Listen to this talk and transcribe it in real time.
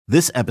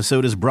This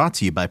episode is brought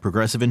to you by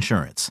Progressive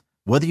Insurance.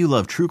 Whether you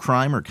love true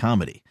crime or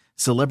comedy,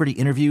 celebrity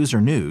interviews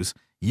or news,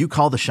 you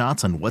call the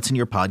shots on what's in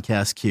your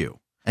podcast queue.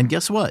 And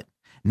guess what?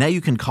 Now you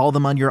can call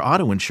them on your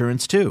auto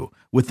insurance too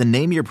with the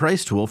Name Your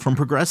Price tool from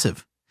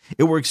Progressive.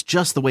 It works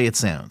just the way it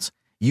sounds.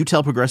 You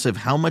tell Progressive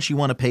how much you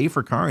want to pay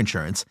for car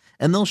insurance,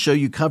 and they'll show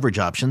you coverage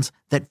options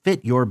that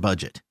fit your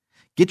budget.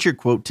 Get your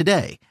quote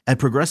today at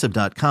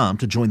Progressive.com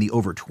to join the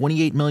over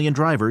 28 million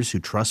drivers who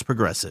trust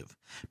Progressive.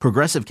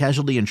 Progressive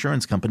Casualty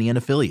Insurance Company and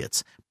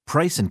Affiliates.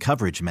 Price and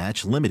coverage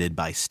match limited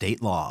by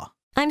state law.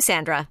 I'm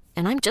Sandra,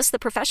 and I'm just the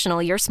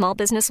professional your small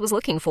business was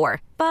looking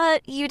for.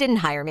 But you didn't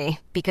hire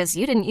me because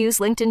you didn't use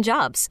LinkedIn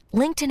Jobs.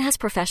 LinkedIn has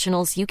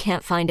professionals you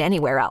can't find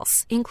anywhere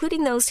else,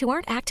 including those who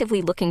aren't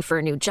actively looking for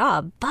a new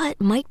job, but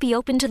might be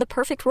open to the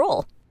perfect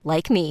role,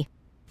 like me.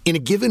 In a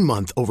given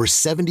month, over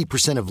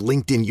 70% of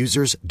LinkedIn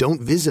users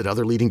don't visit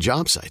other leading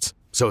job sites.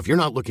 So if you're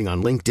not looking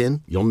on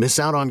LinkedIn, you'll miss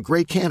out on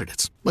great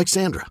candidates like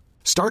Sandra.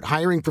 Start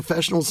hiring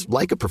professionals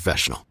like a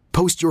professional.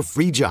 Post your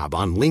free job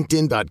on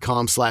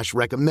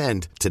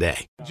linkedin.com/recommend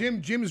today.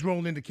 Jim's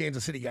rolling into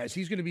Kansas City, guys.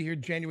 He's going to be here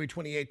January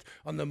 28th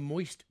on the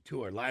Moist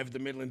Tour, live at the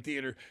Midland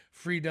Theater.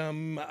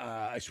 Freedom,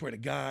 I Swear to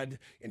God,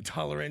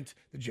 Intolerant,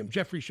 the Jim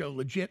Jeffries Show,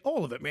 Legit,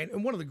 all of it, man.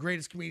 And one of the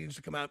greatest comedians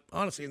to come out,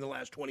 honestly, in the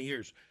last 20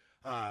 years.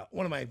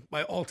 One of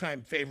my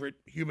all-time favorite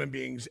human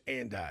beings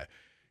and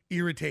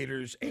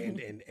irritators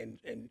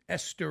and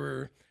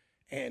Esther.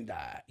 And,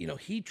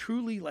 he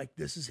truly,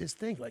 this is his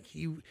thing.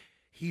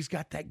 He's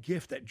got that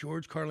gift, that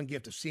George Carlin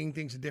gift of seeing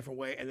things a different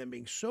way and then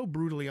being so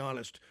brutally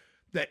honest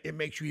that it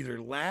makes you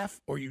either laugh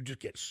or you just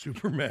get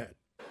super mad.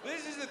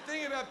 This is the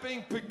thing about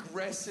being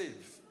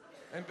progressive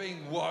and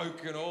being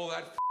woke and all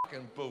that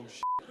fucking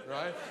bullshit,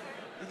 right?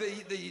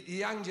 The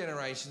young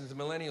generations, the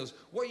millennials,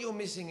 what you're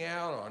missing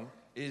out on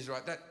is,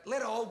 right, that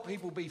let old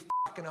people be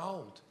fucking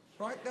old,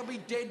 right? They'll be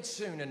dead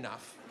soon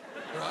enough,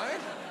 right?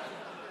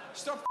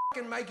 Stop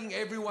fucking making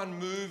everyone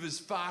move as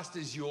fast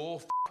as you're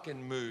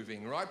fucking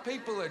moving, right?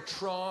 People are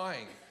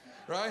trying,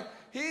 right?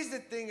 Here's the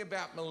thing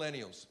about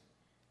millennials.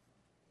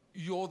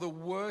 You're the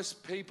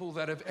worst people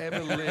that have ever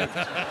lived. You're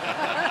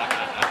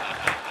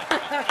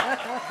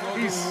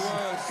the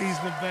worst. He's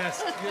the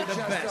best. You're the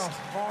just best. a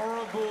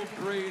horrible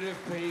breed of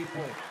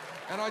people.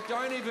 And I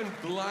don't even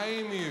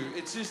blame you.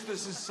 It's just the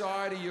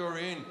society you're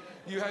in.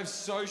 You have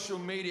social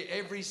media.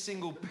 Every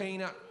single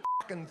peanut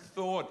fucking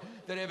thought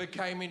that ever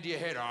came into your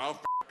head, I'll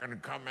fucking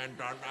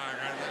comment on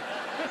that.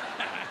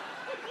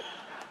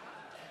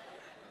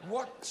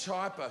 What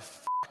type of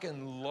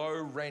fucking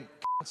low-rent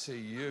cunts are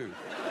you?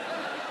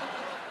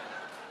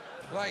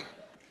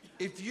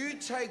 If you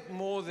take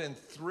more than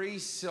 3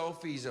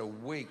 selfies a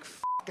week,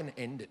 fucking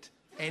end it.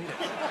 End it.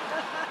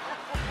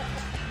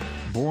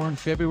 Born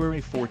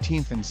February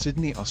 14th in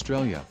Sydney,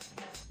 Australia.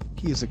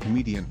 He is a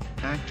comedian,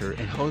 actor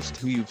and host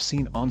who you've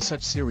seen on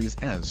such series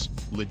as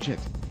Legit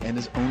and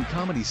his own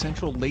Comedy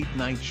Central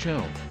late-night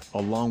show,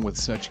 along with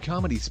such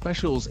comedy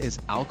specials as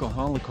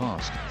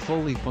Alcoholicost,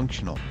 Fully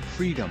Functional,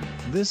 Freedom,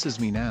 This Is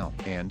Me Now,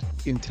 and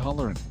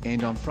Intolerant.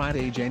 And on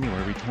Friday,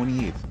 January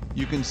 28th,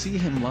 you can see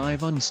him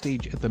live on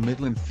stage at the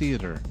Midland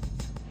Theater.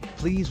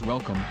 Please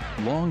welcome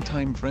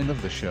longtime friend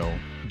of the show,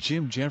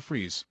 Jim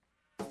Jeffries.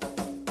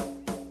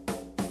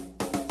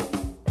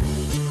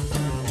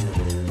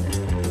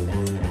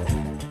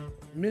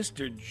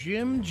 Mr.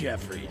 Jim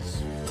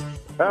Jeffries.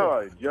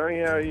 Hello, Johnny.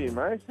 How are you,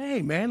 mate?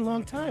 Hey, man,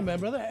 long time, man,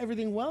 brother.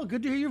 Everything well?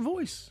 Good to hear your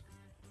voice.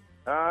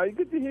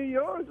 Good to hear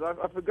yours.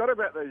 I forgot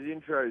about those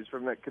intros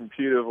from that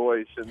computer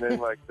voice and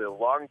then, the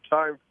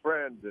longtime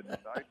friend in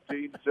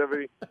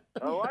 1970.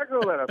 I like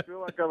all that. I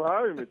feel like I'm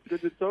home. It's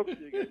good to talk to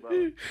you again,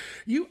 brother.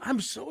 I'm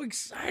so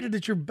excited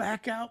that you're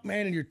back out,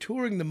 man, and you're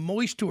touring. The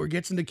Moist Tour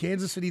gets into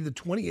Kansas City the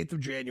 28th of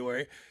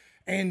January.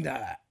 And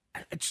I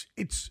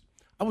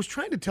was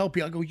trying to tell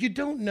people, I go, you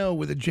don't know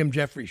with a Jim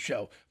Jeffries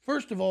show.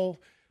 First of all,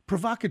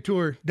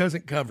 Provocateur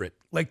doesn't cover it.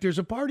 There's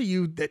a part of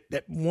you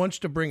that wants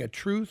to bring a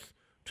truth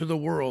to the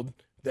world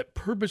that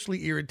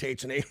purposely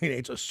irritates and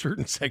alienates a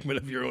certain segment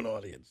of your own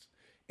audience.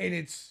 And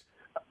it's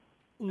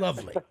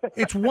lovely.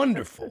 It's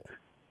wonderful.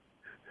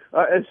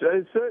 It's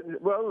certain.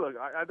 Well, look,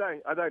 I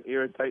don't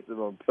irritate them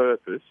on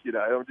purpose.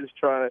 I'm just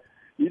trying to.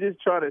 You're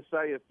just trying to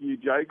say a few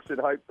jokes and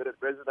hope that it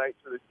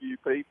resonates with a few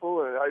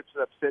people, and hopes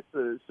it upsets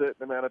a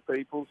certain amount of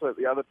people so that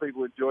the other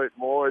people enjoy it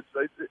more.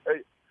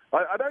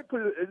 I don't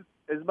put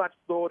as much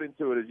thought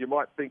into it as you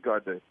might think I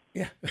do.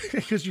 Yeah,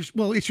 because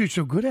you're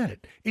so good at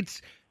it.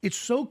 It's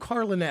so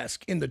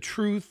Carlin-esque in the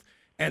truth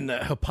and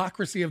the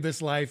hypocrisy of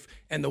this life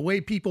and the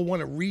way people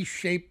want to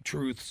reshape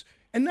truths.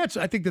 And that's,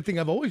 I think, the thing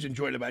I've always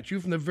enjoyed about you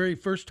from the very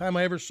first time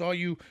I ever saw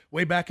you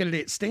way back in the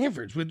day at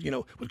Stanford's with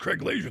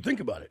Craig Laser.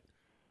 Think about it.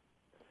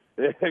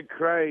 Yeah,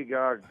 Craig,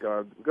 oh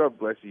God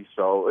bless his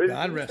soul.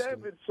 God rest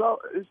him. Is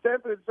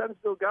Stanford's son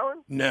still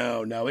going?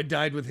 No, it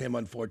died with him,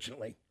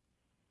 unfortunately.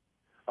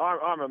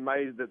 I'm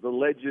amazed that the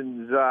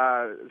Legends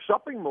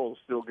shopping mall's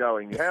still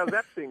going. How's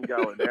that thing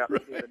going out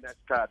near the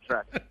NASCAR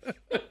track?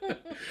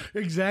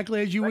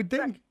 Exactly as you would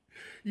think.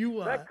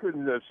 That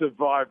couldn't have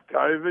survived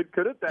COVID,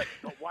 could it? That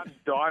one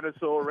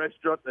dinosaur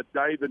restaurant, the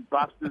Dave and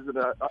Buster's, and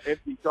an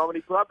empty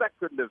comedy club. That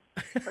couldn't have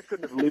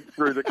lived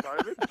through the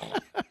COVID.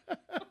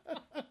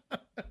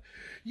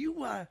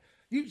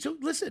 So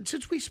listen.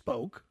 Since we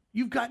spoke,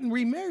 you've gotten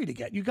remarried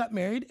again. You got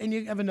married, and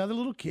you have another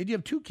little kid. You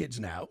have 2 kids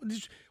now.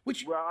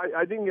 Well,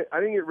 I didn't get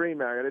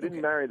remarried. I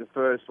didn't marry the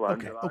first one.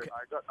 Okay. But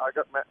I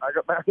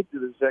got married to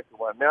the second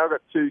one. Now I've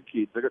got 2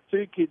 kids. I got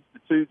 2 kids to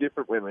 2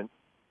 different women,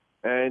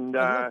 and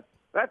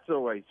that's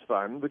always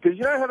fun because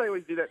you know how they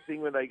always do that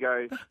thing where they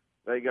go,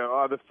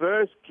 oh, the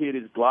first kid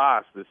is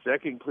glass, the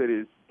second kid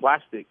is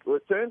plastic. Well,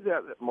 it turns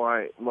out that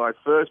my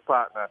first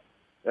partner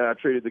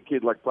treated the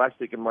kid like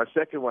plastic, and my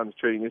second one's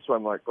treating this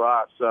one like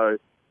glass. So,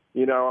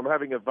 you know, I'm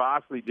having a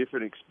vastly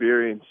different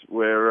experience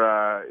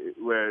where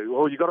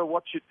you got to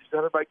watch it, you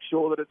got to make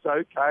sure that it's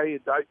okay,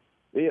 and don't.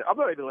 I'm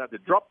not even allowed to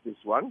drop this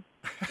one.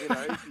 You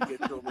know, he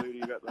gets all moody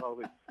about the whole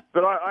thing.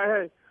 But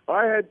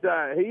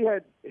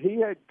he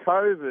had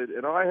COVID,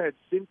 and I had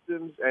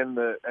symptoms, and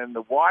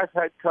the wife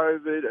had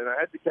COVID, and I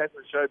had to cancel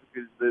the show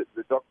because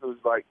the doctor was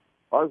like,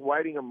 I was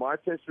waiting on my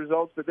test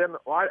results, but then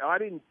I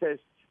didn't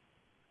test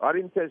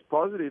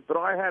positive, but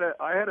I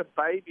had a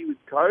baby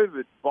with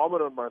COVID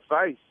vomit on my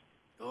face.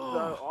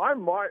 Oh. So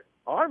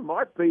I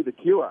might be the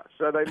cure.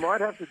 So they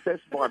might have to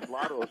test my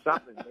blood or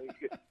something.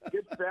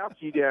 Get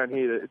Fauci down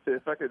here to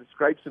fucking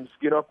scrape some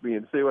skin off me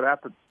and see what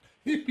happens.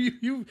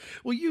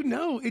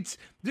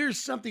 There's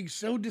something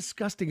so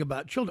disgusting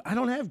about children. I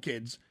don't have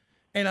kids,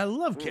 and I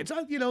love kids.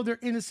 They're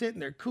innocent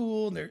and they're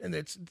cool, and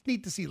it's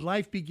neat to see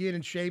life begin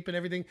and shape and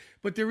everything.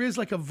 But there is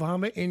like a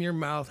vomit in your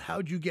mouth.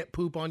 How'd you get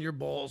poop on your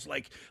balls?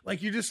 Like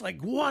you're just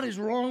like, what is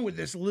wrong with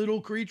this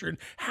little creature? And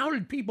how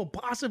did people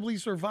possibly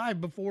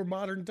survive before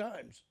modern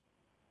times?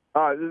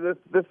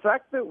 The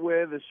fact that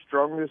we're the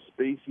strongest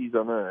species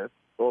on Earth,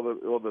 or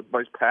the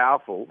most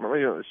powerful.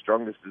 Maybe not the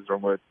strongest is the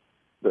wrong word.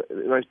 The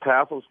most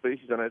powerful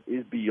species on Earth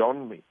is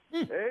beyond me.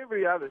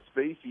 Every other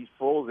species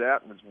falls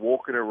out and is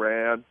walking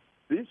around.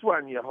 This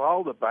one, you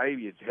hold a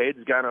baby, its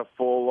head's going to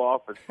fall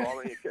off. It's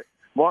falling.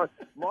 My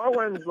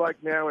one's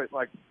like now at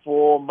like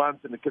 4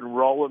 months and it can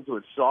roll into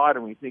its side,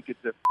 and we think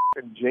it's a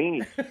fucking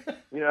genie.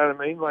 You know what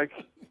I mean? Like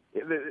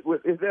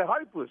they're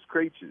hopeless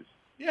creatures.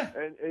 Yeah.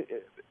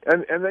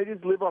 And they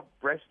just live off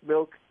breast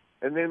milk.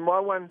 And then my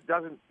one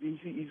doesn't.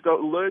 He's got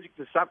allergic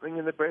to something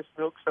in the breast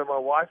milk, so my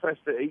wife has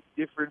to eat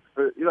different.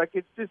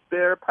 It's just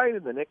they're a pain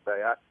in the neck.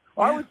 They are.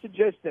 Yeah. I would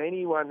suggest to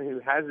anyone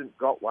who hasn't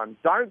got one,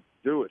 don't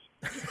do it.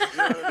 You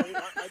know what I mean?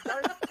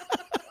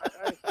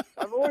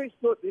 I've always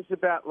thought this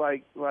about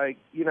say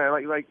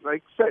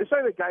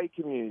the gay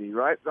community,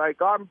 right?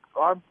 Like I'm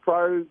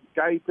pro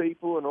gay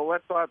people and all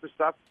that type of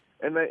stuff,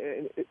 and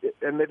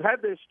they've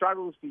had their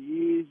struggles for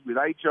years with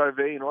HIV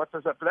and all that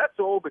sort of stuff, but that's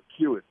all but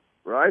cured.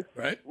 Right?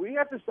 We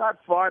have to start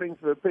fighting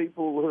for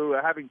people who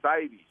are having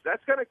babies.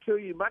 That's going to kill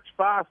you much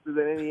faster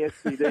than any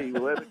STD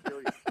will ever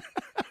kill you.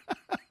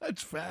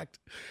 That's fact.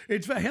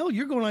 Hell,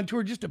 you're going on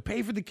tour just to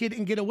pay for the kid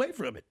and get away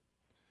from it.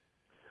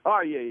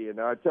 Oh, yeah.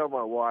 No, I tell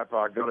my wife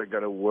I've got to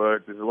go to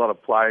work. There's a lot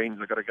of planes.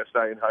 I've got to go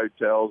stay in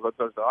hotels.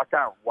 I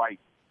can't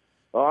wait.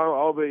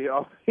 I'll be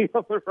on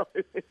the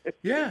road.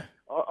 Yeah.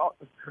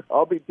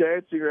 I'll be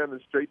dancing around the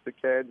streets of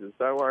Kansas.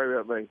 Don't worry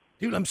about me.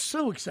 Dude, I'm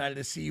so excited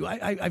to see you.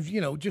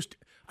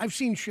 I've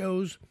seen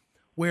shows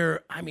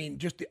where,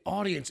 just the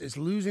audience is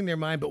losing their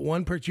mind, but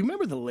one person, you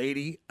remember the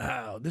lady,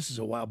 this is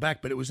a while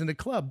back, but it was in the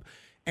club,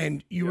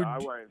 and I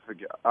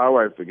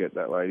won't forget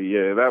that lady.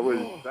 Yeah, that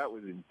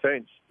was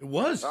intense. It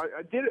was.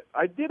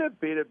 I did a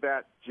bit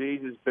about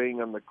Jesus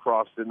being on the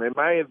cross, and there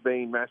may have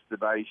been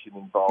masturbation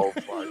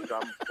involved by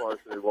some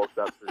person who walked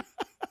up to him.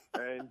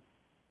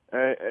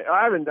 And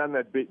I haven't done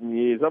that bit in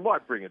years. I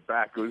might bring it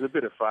back. It was a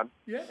bit of fun.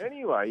 Yeah.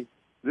 Anyway,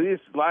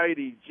 this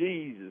lady,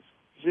 Jesus,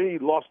 she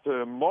lost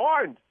her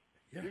mind.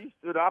 Yeah. She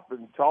stood up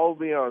and told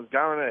me I was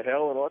going to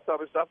hell and all that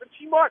type of stuff. And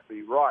she might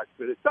be right,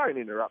 but it don't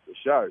interrupt the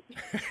show.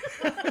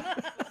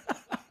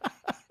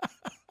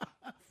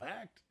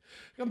 Fact.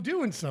 I'm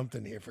doing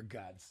something here, for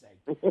God's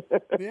sake.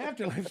 The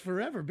afterlife's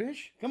forever,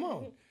 bish. Come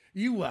on.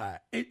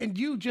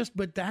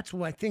 But that's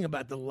what I think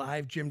about the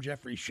live Jim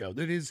Jeffries show.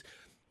 That is,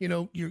 the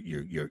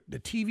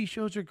TV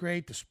shows are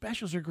great, the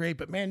specials are great,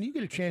 but man, you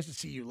get a chance to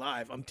see you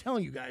live. I'm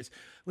telling you guys,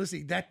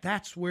 listen,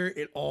 that's where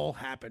it all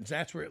happens.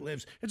 That's where it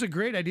lives. It's a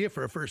great idea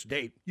for a first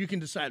date. You can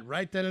decide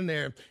right then and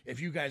there if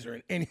you guys are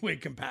in any way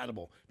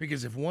compatible.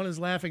 Because if one is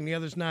laughing, the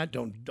other's not,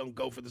 don't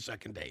go for the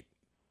second date.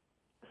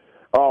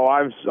 Oh,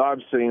 I've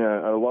seen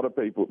a lot of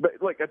people, but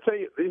look, I tell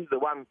you, this is the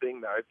one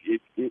thing though.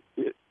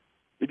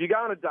 If you go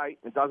on a date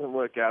and it doesn't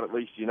work out, at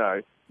least you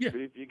know. Yeah.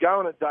 But if you go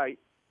on a date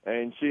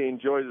and she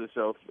enjoys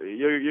herself,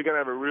 you're going to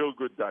have a real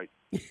good date.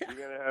 Yeah. You're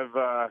going to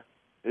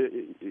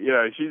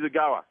have, she's a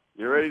goer.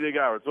 You're ready to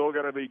go. It's all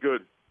going to be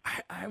good.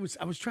 I was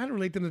trying to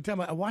relate them to the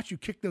time I watched you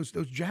kick those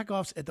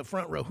jack-offs at the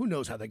front row. Who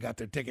knows how they got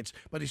their tickets,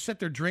 but they set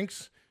their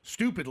drinks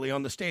stupidly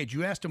on the stage.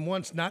 You asked them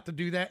once not to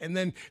do that, and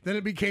then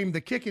it became the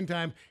kicking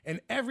time,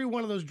 and every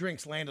one of those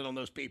drinks landed on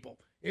those people.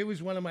 It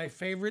was one of my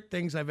favorite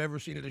things I've ever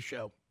seen at a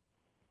show.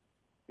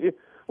 Yeah.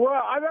 Well,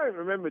 I don't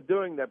remember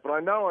doing that, but I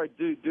know I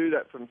do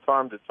that from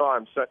time to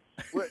time. So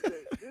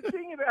the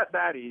thing about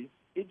that is,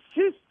 it's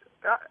just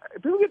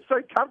people get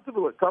so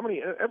comfortable at comedy.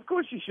 And of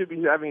course, you should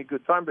be having a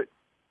good time, but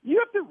you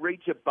have to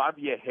reach above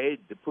your head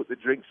to put the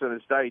drinks on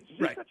the stage. It's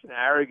just such an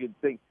arrogant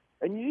thing,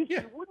 and you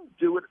wouldn't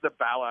do it at the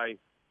ballet.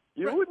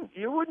 You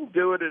wouldn't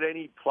do it at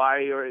any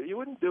play, or you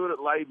wouldn't do it at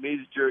Les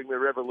Mis during the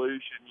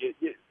Revolution.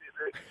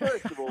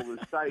 First of all, the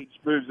stage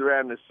moves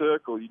around in a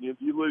circle. You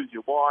lose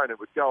your wine, it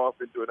would go off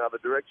into another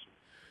direction.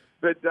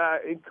 But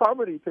in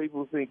comedy,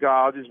 people think,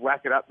 I'll just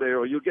whack it up there,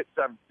 or you'll get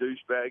some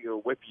douchebag who'll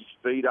whip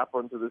your feet up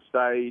onto the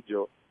stage.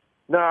 Or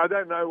no, I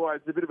don't know why.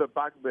 It's a bit of a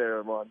bugbear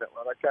of mine, that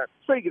one. I can't.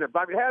 Speaking of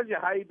bugbear, how's your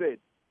hay bed?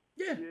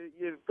 Yeah.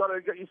 You've got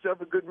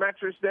yourself a good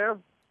mattress now?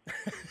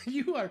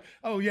 You are.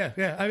 Oh,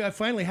 yeah. I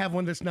finally have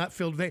one that's not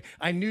filled.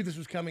 I knew this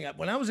was coming up.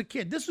 When I was a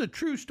kid, this is a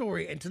true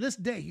story, and to this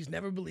day, he's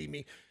never believed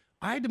me.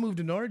 I had to move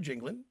to Norwich,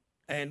 England,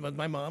 and with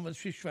my mom,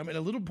 she's from in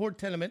a little poor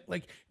tenement,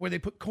 like where they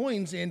put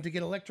coins in to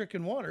get electric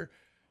and water.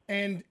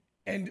 And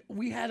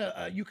we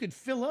had you could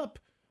fill up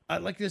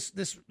like this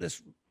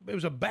it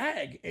was a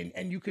bag,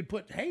 and you could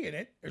put hay in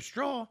it or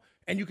straw,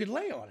 and you could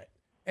lay on it.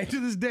 And to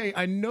this day,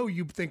 I know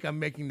you think I'm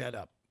making that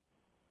up.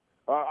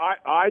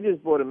 I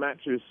just bought a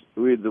mattress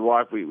with the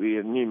wife. We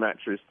had a new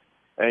mattress,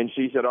 and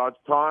she said, it's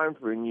time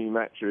for a new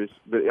mattress.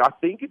 But I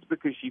think it's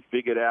because she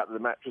figured out that the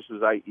mattress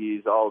was 8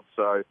 years old,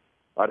 so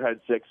I'd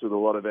had sex with a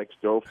lot of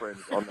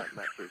ex-girlfriends on that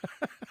mattress.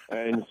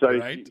 And so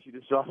she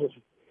decided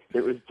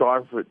it was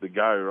time for it to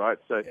go, right?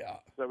 So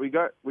we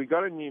got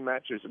a new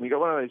mattress, and we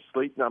got one of those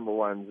Sleep Number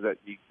ones that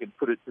you can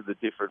put it to the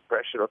different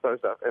pressure or that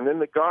stuff. And then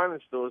the guy in the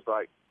store's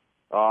like,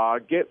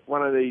 get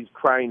one of these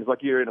cranes,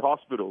 like you're in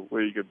hospital,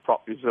 where you can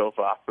prop yourself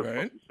up and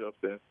prop yourself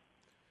down.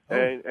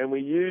 Oh. And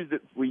we used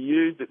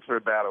it for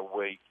about a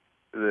week,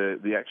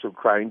 the actual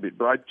crane bit.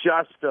 But I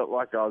just felt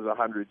like I was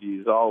 100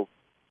 years old.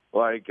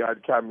 Like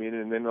I'd come in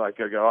and then I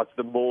go, it's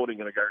the morning,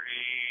 and I go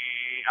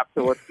up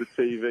to watch the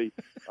TV.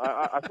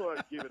 I thought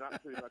I'd given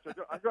up too much.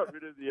 I got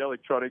rid of the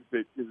electronic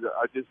bit because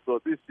I just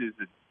thought this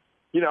isn't.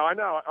 I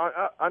know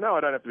I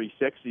don't have to be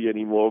sexy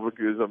anymore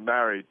because I'm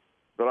married.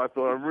 But I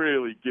thought I'm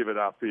really giving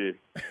up here.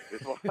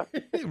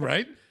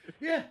 Right?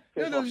 Yeah.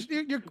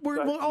 We're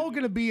all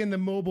going to be in the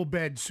mobile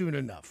bed soon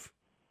enough.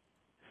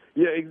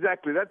 Yeah,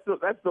 exactly. That's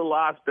the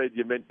last bed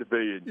you're meant to be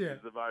in. Yeah.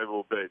 Is the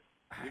mobile bed.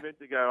 You're meant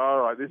to go,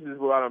 all right, this is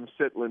what I'm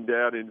settling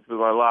down in for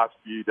my last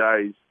few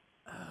days.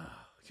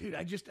 Dude,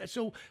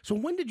 so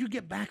when did you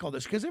get back all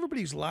this? Because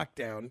everybody's locked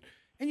down.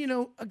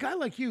 And, a guy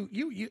like you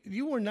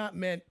were not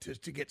meant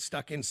to get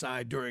stuck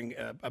inside during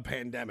a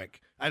pandemic,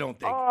 I don't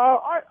think.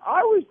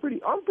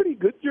 I'm pretty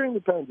good during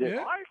the pandemic.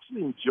 Yeah. I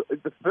actually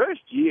enjoyed the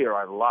first year.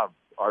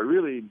 I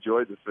really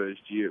enjoyed the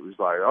first year. It was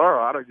like, all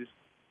right, I just,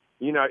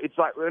 it's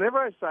like whenever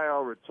I say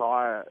I'll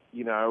retire,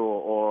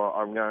 or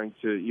I'm going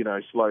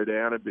to, slow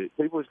down a bit,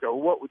 people just go,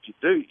 well, what would you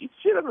do? You'd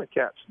sit on the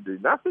couch and do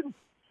nothing.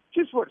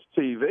 Just watch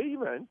TV,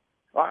 man.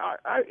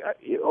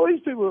 All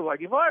these people are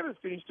like, if I ever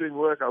finished doing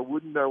work, I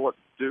wouldn't know what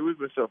to do with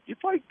myself. You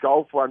play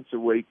golf once a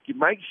week, you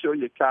make sure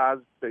your car's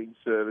being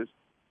serviced,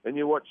 and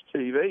you watch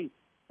TV.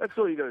 That's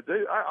all you got to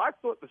do. I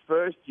thought the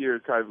first year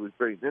of COVID was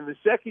brilliant. Then the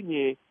second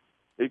year,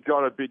 it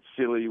got a bit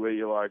silly where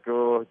you're like,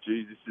 oh,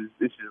 geez,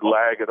 this is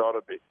lagging on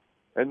a bit.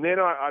 And then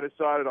I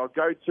decided I'll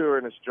go tour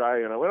in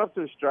Australia, and I went off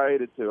to Australia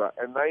to tour,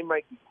 and they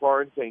make you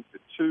quarantine for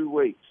 2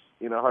 weeks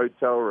in a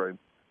hotel room.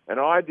 And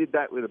I did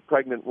that with a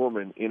pregnant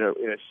woman in a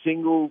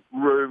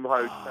single-room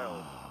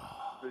hotel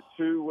for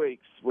 2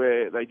 weeks,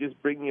 where they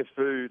just bring you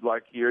food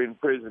like you're in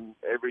prison.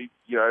 Every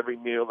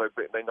meal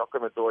they knock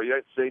on the door. You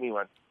don't see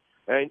anyone,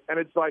 and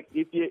it's like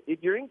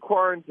if you're in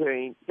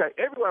quarantine, okay,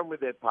 everyone with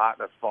their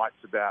partner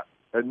fights about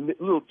a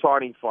little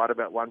tiny fight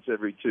about once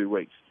every 2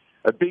 weeks.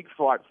 A big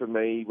fight for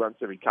me once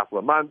every couple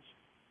of months.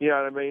 You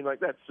know what I mean?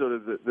 Like that's sort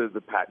of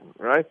the pattern,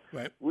 right?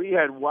 We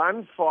had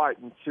one fight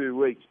in 2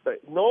 weeks,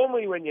 but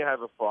normally when you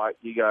have a fight,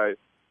 you go,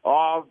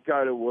 I'll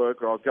go to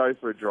work, or I'll go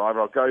for a drive,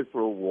 or I'll go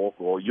for a walk,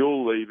 or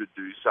you'll leave and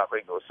do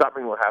something, or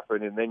something will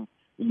happen, and then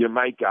you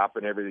make up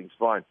and everything's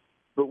fine.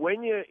 But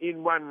when you're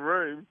in one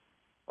room,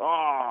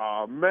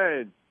 oh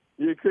man,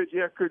 you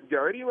couldn't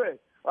go anywhere.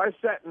 I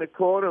sat in the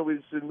corner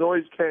with some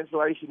noise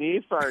cancellation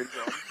earphones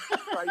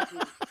on,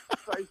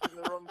 facing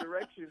the wrong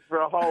direction for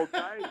a whole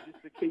day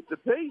just to keep the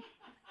peace.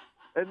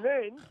 And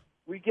then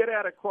we get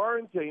out of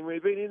quarantine.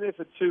 We've been in there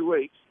for 2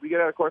 weeks. We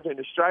get out of quarantine.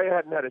 Australia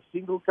hadn't had a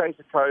single case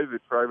of COVID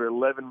for over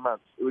 11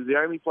 months. It was the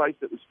only place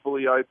that was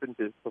fully open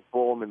to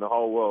perform in the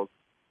whole world.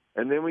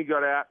 And then we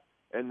got out,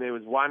 and there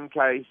was 1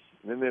 case,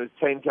 and then there was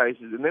 10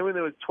 cases. And then when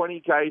there was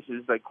 20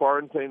 cases, they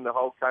quarantined the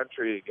whole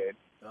country again.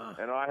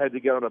 And I had to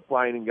get on a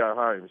plane and go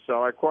home.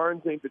 So I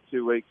quarantined for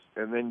 2 weeks,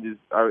 and then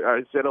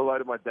I said hello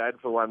to my dad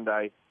for 1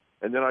 day,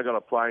 and then I got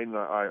a plane and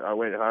I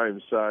went home.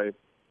 So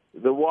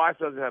the wife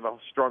doesn't have a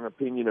strong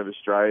opinion of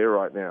Australia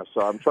right now,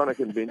 so I'm trying to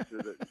convince her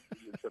that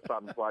it's a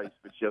fun place,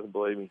 but she doesn't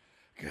believe me.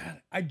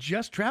 God, I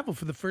just traveled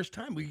for the first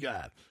time. We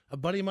got a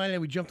buddy of mine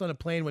and we jumped on a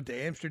plane, went to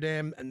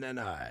Amsterdam, and then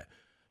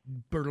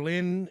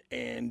Berlin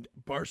and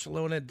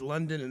Barcelona,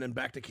 London, and then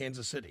back to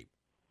Kansas City.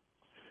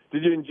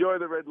 Did you enjoy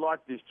the red light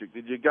district?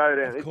 Did you go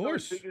down? Of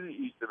course. It's not as big as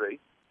it used to be.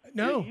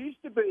 No. It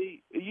used to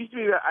be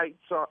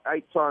about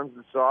eight times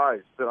the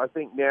size. But I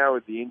think now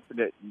with the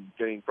internet and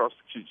getting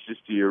prostitutes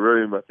just to your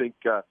room, I think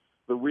the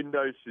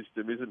window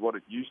system isn't what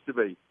it used to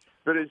be.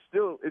 But it's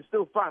still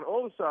fun.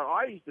 Also,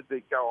 I used to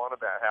go on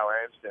about how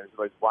Amsterdam is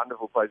the most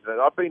wonderful place.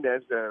 I've been to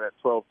Amsterdam about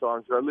 12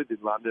 times. I lived in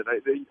London.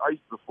 I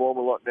used to perform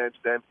a lot in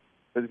Amsterdam.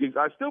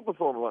 I still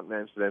perform a lot in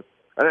Amsterdam.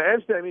 And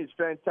Amsterdam is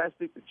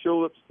fantastic. The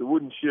tulips, the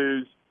wooden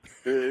shoes,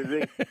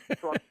 the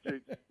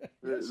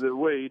prostitutes, the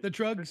weed. The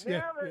drugs,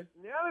 now that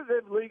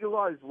they've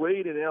legalised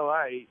weed in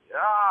LA,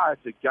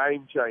 it's a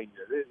game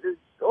changer.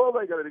 All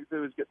they got to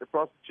do is get the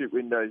prostitute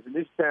windows, and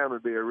this town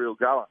would be a real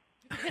goer.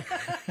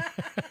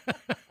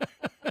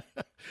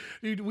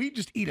 Dude, we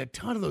just eat a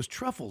ton of those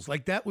truffles.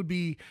 Like, that would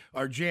be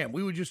our jam.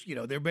 We would just,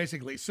 they're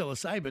basically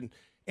psilocybin.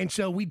 And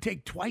so we'd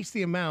take twice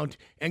the amount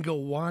and go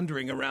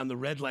wandering around the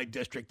red light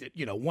district at,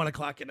 1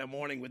 o'clock in the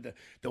morning with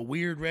the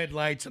weird red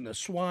lights and the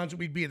swans.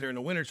 We'd be there in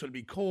the winter, so it'd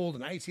be cold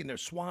and icy, and their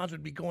swans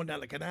would be going down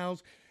the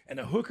canals, and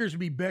the hookers would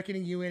be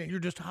beckoning you in, and you're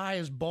just high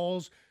as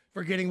balls,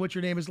 forgetting what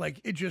your name is.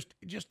 Like, it just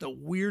the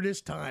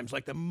weirdest times,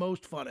 like the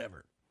most fun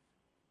ever.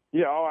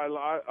 Yeah,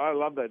 I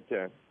love that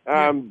town.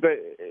 But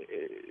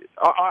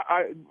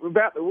I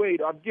about the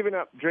weed, I've given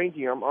up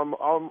drinking. I'm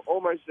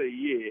almost a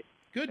year.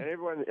 Good. And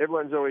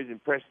everyone's always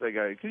impressed. They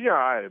go, because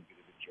I had a bit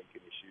of a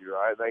drinking issue,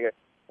 right? They go,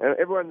 and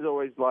everyone's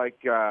always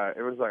like, oh,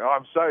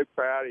 I'm so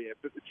proud of you.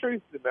 But the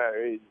truth of the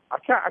matter is, I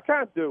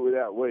can't do it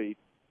without weed.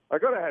 I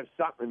got to have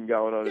something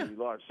going on in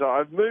my life. So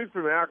I've moved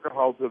from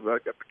alcohol to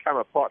become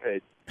a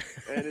pothead,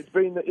 and it's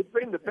been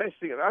the best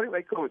thing. I think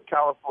they call it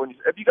California.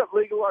 Have you got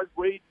legalized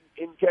weed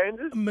in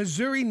Kansas?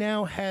 Missouri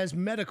now has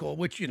medical,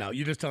 which you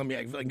just tell me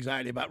I have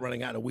anxiety about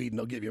running out of weed, and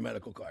they'll give you a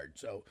medical card.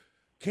 So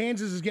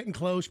Kansas is getting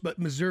close, but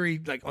Missouri,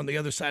 like on the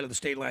other side of the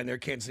state line there,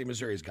 Kansas City,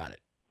 Missouri's got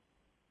it.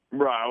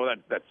 Right, well,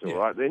 that's all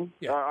right then.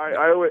 Yeah.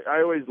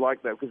 I always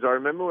liked that because I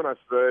remember when I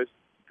first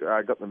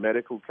got the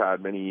medical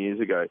card many years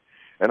ago,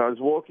 and I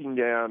was walking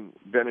down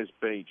Venice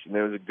Beach, and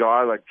there was a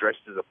guy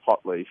dressed as a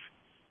pot leaf,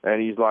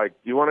 and he's like,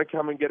 "Do you want to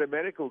come and get a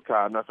medical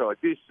card?" And I felt like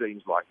this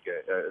seems like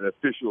an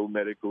official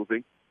medical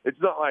thing.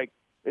 It's not like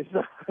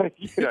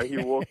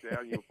you walk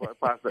down, you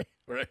pass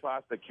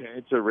the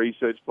cancer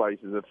research place,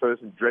 and the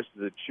person dressed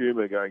as a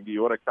tumour going, "Do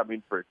you want to come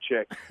in for a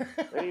check?"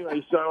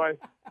 Anyway, so I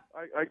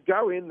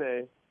go in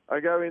there. And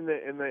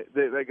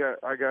they go,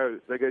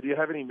 "Do you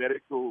have any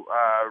medical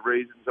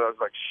reasons?" I was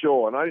like,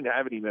 "Sure." And I didn't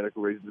have any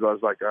medical reasons. I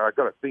was like, "I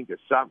got to think of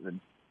something."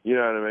 You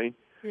know what I mean?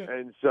 Yeah.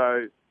 And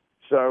so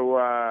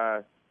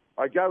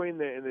I go in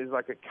there, and there's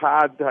like a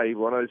card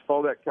table, one of those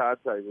fold-out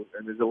card tables,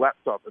 and there's a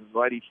laptop, and the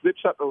lady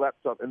flips up the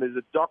laptop, and there's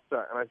a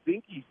doctor, and I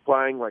think he's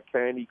playing like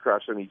Candy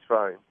Crush on his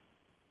phone.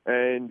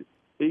 And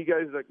he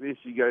goes like this.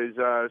 He goes,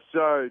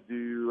 "So, do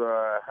you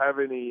have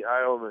any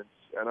ailments?"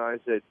 And I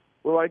said,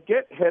 "Well, I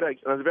get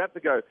headaches." And I was about to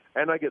go,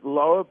 "And I get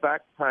lower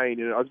back pain."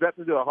 And I was about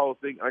to do a whole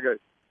thing. I go,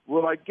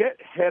 "Well, I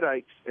get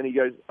headaches." And he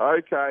goes,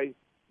 "Okay,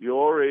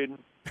 you're in.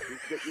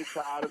 Just get your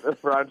card at the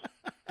front."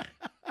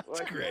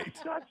 That's great.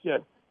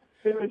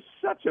 It was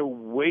such a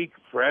weak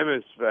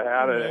premise for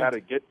how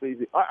to get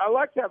these. I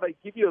like how they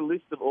give you a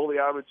list of all the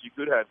ailments you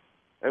could have,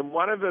 and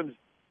one of them's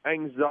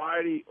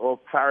anxiety or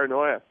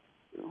paranoia.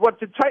 What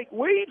to take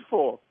weed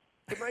for?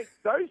 To make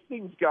those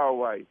things go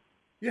away.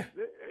 Yeah.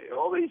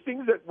 All these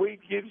things that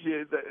weed gives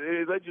you that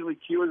it allegedly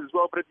cures as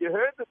well. But if you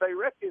heard that they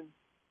reckon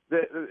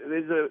that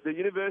there's the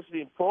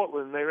university in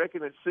Portland, they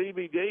reckon that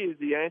CBD is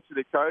the answer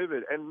to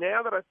COVID. And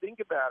now that I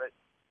think about it,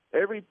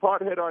 every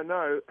pothead I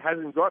know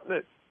hasn't gotten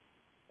it.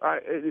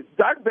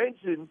 Doug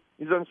Benson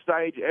is on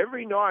stage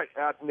every night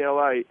out in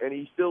LA, and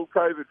he's still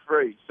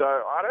COVID-free. So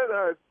I don't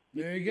know if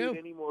you need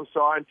any more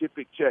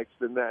scientific checks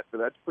than that, but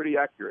that's pretty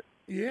accurate.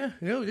 Yeah,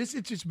 it's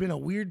just been a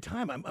weird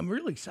time. I'm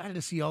really excited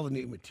to see all the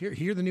new material,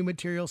 hear the new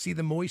material, see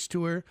the Moist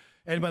Tour.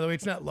 And by the way,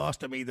 it's not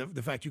lost on me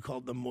the fact you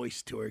called the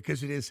Moist Tour,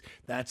 because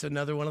that's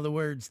another one of the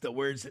words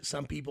that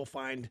some people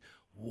find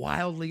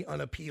wildly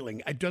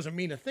unappealing. It doesn't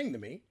mean a thing to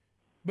me,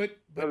 but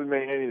doesn't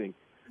mean anything.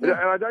 No.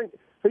 And I don't.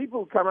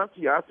 People come up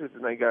to you afterwards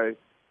and they go,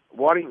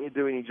 "Why didn't you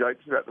do any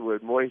jokes about the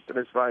word moist?" And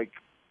it's like,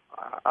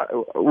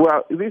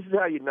 well, this is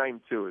how you name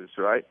tours,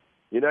 right?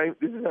 This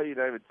is how you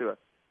name a tour.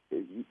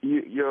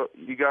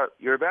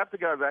 You're about to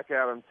go back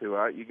out on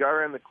tour. You go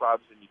around the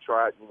clubs and you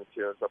try out new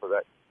material and stuff like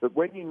that. But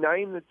when you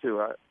name the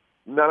tour,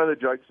 none of the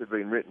jokes have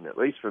been written, at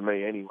least for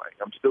me anyway.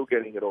 I'm still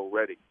getting it all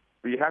ready.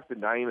 But you have to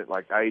name it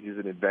like ages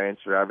in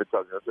advance for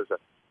advertising.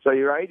 So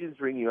your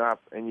agents ring you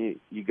up and you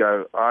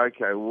go,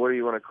 "Okay, what do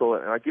you want to call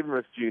it?" And I give them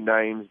a few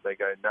names. They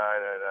go, no.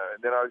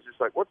 And then I was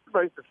just like, "What's the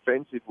most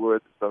offensive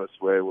word that's not a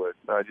swear word?"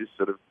 And I just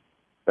sort of,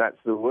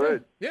 that's the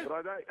word. Yeah.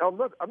 But I'm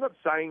not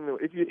saying that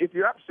if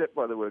you're upset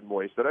by the word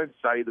moist, I don't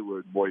say the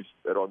word moist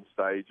on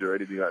stage or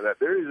anything like that.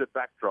 There is a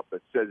backdrop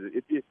that says it.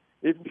 If you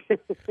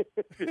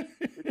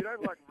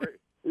don't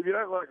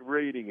like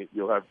reading it,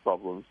 you'll have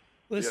problems.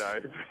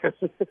 Listen,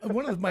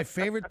 one of my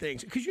favorite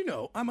things, because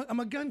I'm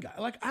a gun guy.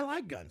 I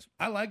like guns.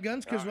 I like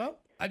guns because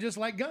I just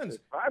like guns.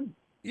 It's fun.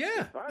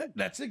 Yeah,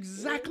 that's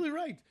exactly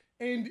right.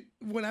 And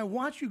when I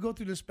watch you go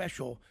through the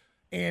special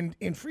and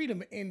in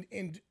Freedom and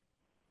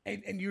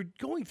you're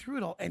going through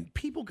it all, and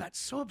people got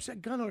so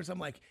upset, gun owners, I'm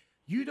like,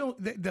 you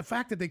don't, the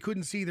fact that they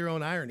couldn't see their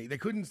own irony, they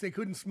couldn't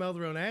smell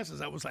their own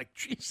asses. I was like,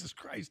 Jesus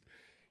Christ.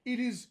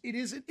 Isn't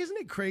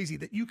it crazy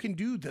that you can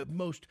do the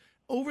most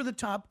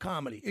over-the-top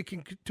comedy? It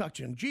can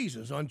touch on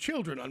Jesus, on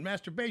children, on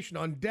masturbation,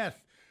 on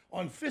death,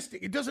 on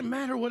fisting. It doesn't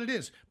matter what it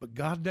is. But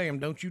goddamn,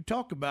 don't you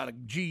talk about a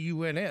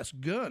GUNS,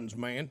 guns,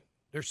 man.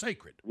 They're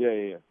sacred.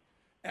 Yeah.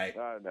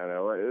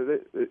 No.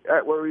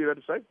 What were you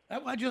about to say?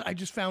 I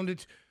just found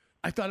it.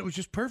 I thought it was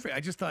just perfect. I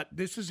just thought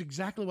this is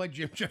exactly why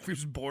Jim Jeffries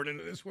was born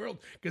into this world,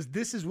 because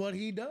this is what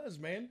he does,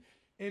 man.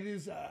 It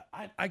is.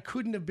 I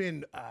couldn't have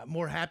been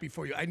more happy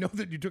for you. I know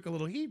that you took a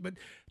little heat, but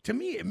to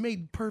me, it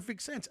made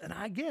perfect sense. And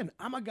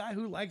I'm a guy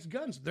who likes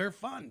guns. They're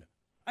fun.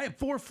 I have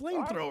 4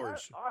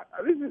 flamethrowers.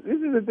 This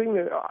is the thing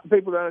that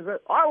people don't understand.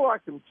 I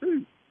like them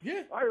too.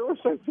 Yeah. I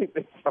also think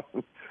they're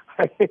fun.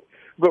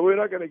 But we're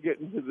not going to get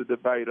into the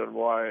debate on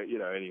why,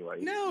 anyway.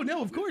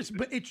 No, of course.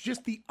 But it's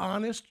just the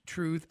honest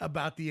truth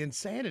about the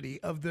insanity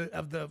of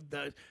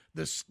the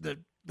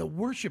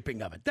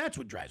worshiping of it. That's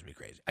what drives me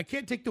crazy. I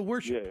can't take the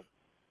worship. Yeah.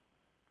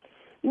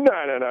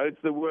 No.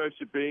 It's the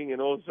worshipping, and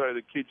also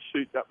the kids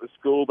shooting up the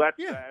school. That's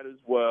bad as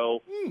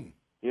well.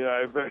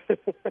 But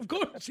of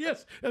course,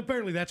 yes.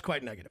 Apparently, that's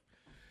quite negative.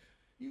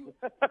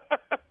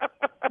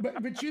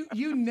 But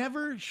you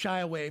never shy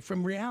away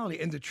from reality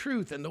and the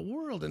truth and the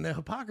world and the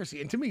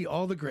hypocrisy. And to me,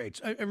 all the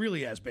greats, it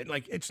really has been.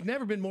 Like, it's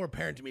never been more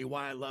apparent to me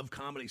why I love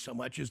comedy so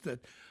much is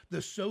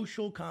the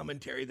social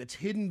commentary that's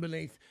hidden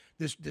beneath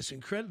this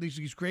incredible,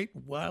 these great,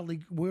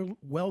 wildly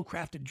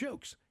well-crafted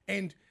jokes.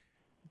 And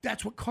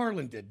that's what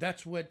Carlin did.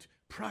 That's what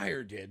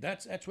Pryor did.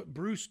 That's what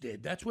Bruce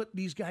did. That's what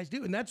these guys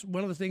do. And that's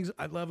one of the things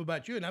I love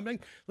about you. And I'm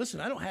like,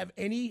 listen, I don't have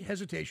any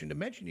hesitation to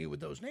mention you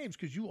with those names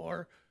because you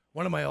are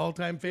one of my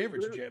all-time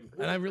favorites, Jim.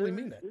 And I really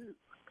mean that.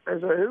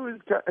 So who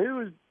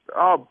was?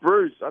 Oh,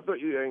 Bruce. I thought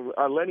you were saying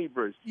Lenny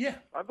Bruce. Yeah.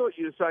 I thought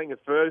you were saying a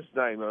first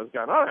name. I was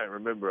going, I don't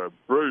remember a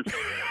Bruce.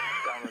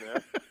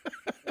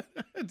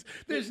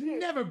 There's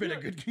never been a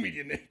good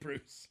comedian named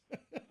Bruce.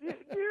 Do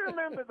you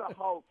remember the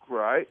Hulk,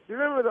 right? Do you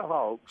remember the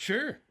Hulk?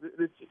 Sure.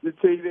 The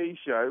TV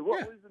show.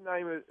 What was the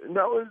name of?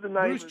 No, what was the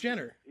name? Bruce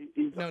Jenner.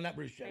 No, not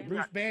Bruce Jenner.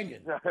 Bruce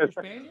Banyan. No. Bruce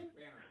Banyan?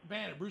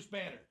 Bruce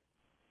Banner.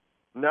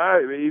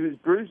 No, he was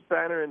Bruce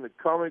Banner in the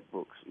comic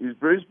books. He was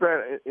Bruce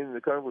Banner in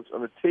the comic books.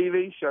 On the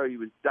TV show, he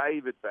was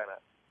David Banner.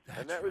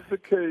 And that was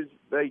because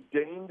they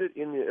deemed it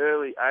in the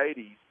early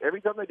 80s.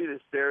 Every time they did a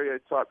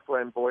stereotype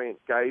flamboyant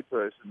gay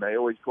person, they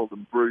always called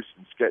them Bruce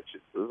in sketches.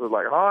 It was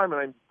like, hi,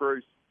 my name's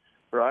Bruce,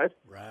 right?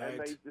 Right. And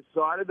they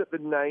decided that the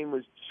name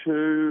was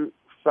too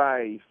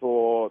fey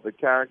for the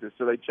character,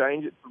 so they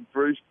changed it from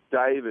Bruce to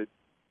David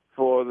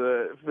for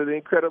the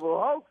Incredible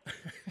Hulk.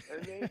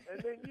 and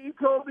then you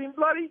called him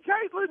bloody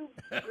Caitlin.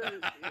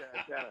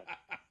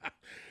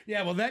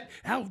 Yeah, well,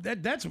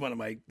 that's one of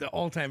my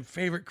all-time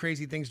favorite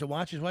crazy things to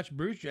watch is watch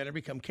Bruce Jenner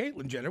become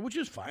Caitlyn Jenner, which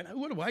is fine.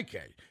 What do I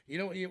care?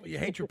 You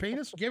hate your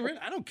penis? Get rid.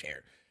 I don't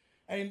care.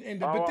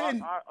 But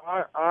then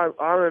I'm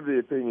of the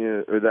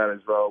opinion of that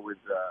as well.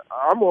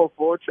 I'm all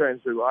for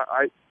trans people.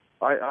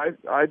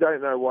 I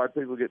don't know why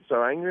people get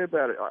so angry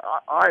about it.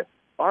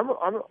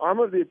 I'm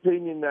of the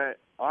opinion that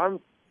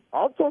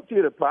I'll talk to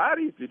you at a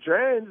party if you're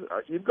trans.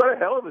 You've got a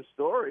hell of a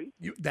story.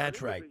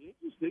 That's right.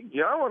 Interesting.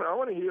 I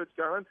want to hear what's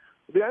going on.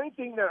 The only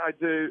thing that I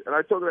do, and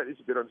I talk about this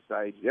a bit on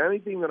stage, the only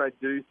thing that I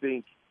do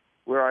think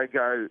where I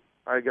go,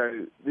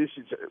 this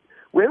is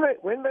when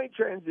they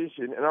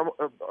transition, and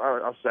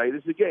I'll say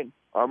this again,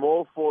 I'm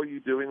all for you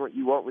doing what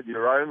you want with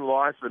your own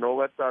life and all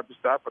that type of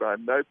stuff, but I have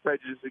no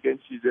prejudice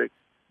against you doing.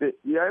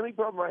 The only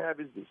problem I have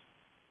is this: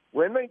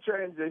 when they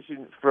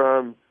transition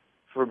from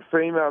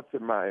female to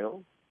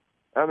male,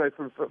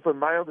 from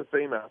male to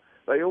female,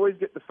 they always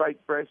get the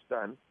fake breast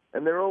done,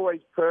 and they're always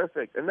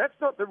perfect, and that's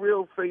not the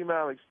real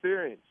female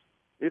experience.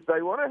 If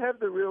they want to have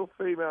the real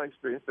female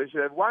experience, they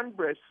should have one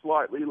breast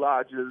slightly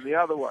larger than the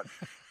other one.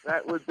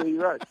 That would be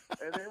right.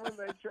 And then when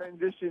they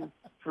transition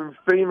from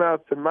female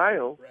to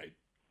male, right,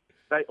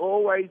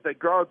 they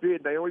grow a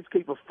beard. They always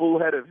keep a full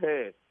head of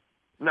hair.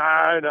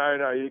 No.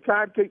 You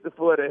can't keep the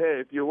full head of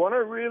hair. If you want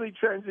to really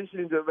transition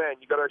into a man,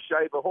 you've got to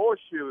shave a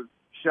horseshoe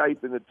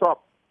shape in the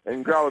top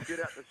and grow a bit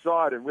out the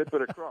side and whip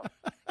it across.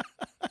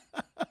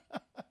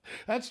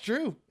 That's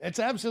true. It's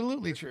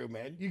absolutely true,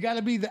 man. You got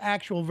to be the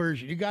actual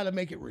version. You got to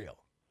make it real.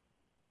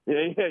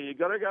 Yeah, you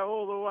got to go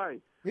all the way.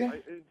 Yeah.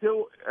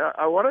 Until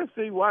I want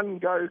to see one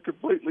go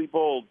completely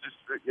bald, just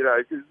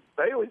because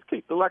they always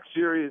keep the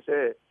luxurious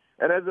hair.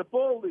 And as a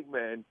balding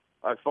man,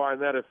 I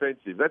find that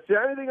offensive. That's the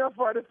only thing I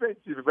find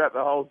offensive about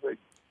the whole thing.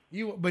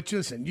 But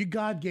listen,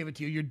 God gave it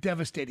to you. You're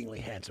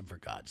devastatingly handsome, for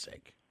God's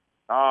sake.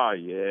 Oh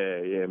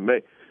yeah.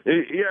 Me,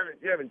 you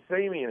haven't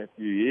seen me in a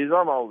few years.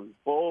 I'm old as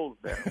balls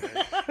now.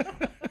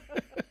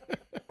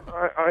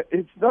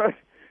 It's not.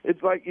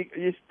 It's like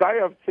you stay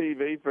off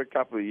TV for a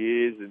couple of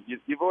years, and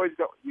you've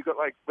got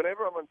like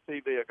whenever I'm on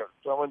TV, I've got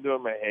someone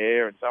doing my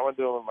hair and someone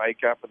doing my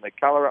makeup, and they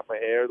colour up my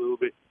hair a little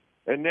bit.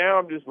 And now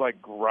I'm just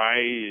like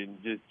grey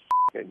and just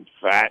fucking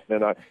fat.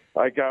 And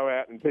I go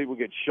out and people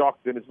get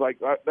shocked, and it's like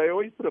they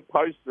always put a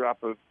poster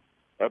up of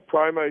a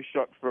promo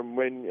shot from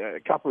when a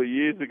couple of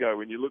years ago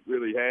when you look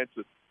really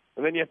handsome,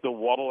 and then you have to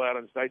waddle out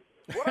on stage.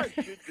 What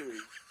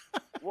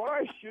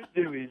I should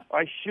do is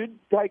I should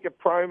take a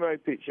promo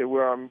picture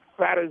where I'm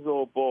fat as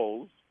all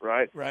balls,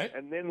 right? Right.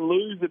 And then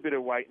lose a bit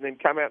of weight and then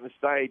come out on the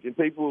stage and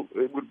people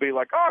would be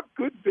like, oh,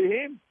 good for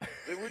him.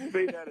 There wouldn't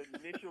be that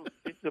initial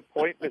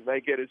disappointment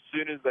they get as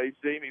soon as they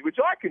see me, which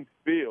I can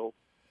feel.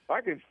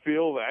 I can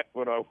feel that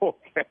when I walk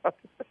out.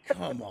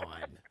 Come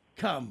on.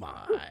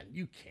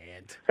 You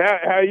can't.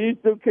 How are you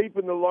still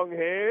keeping the long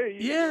hair?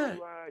 Yeah.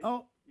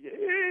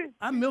 Yeah.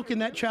 I'm milking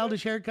that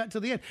childish haircut to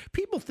the end.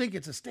 People think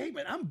it's a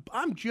statement.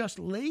 I'm just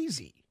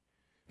lazy.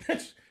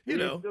 That's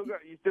You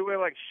still wear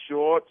like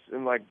shorts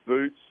and like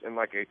boots and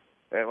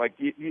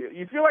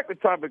you feel like the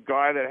type of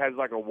guy that has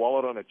like a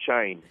wallet on a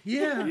chain.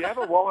 Yeah. You have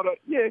a wallet on,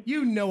 yeah.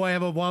 You know I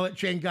have a wallet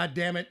chain,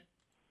 goddammit.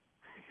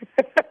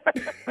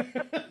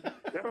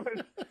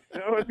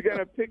 No one's going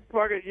to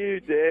pickpocket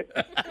you, Dad.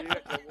 You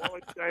got the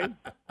wallet chain.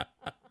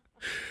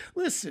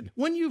 Listen,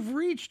 when you've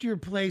reached your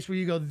place where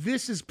you go,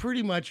 this is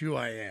pretty much who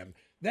I am.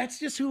 That's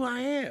just who I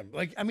am.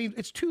 Like, I mean,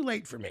 it's too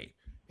late for me.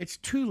 It's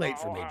too late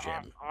for me,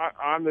 Jim.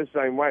 I'm the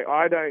same way.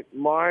 I don't.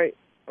 My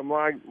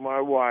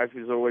wife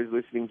is always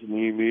listening to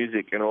new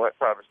music and all that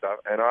type of stuff,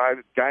 and I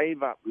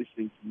gave up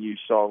listening to new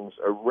songs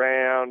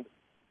around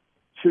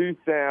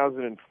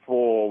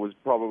 2004 was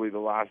probably the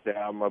last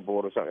album I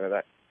bought or something like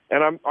that.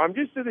 And I'm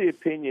just of the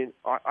opinion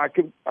I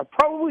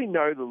probably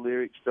know the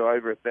lyrics to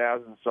over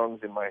 1,000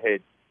 songs in my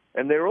head,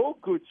 and they're all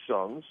good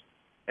songs,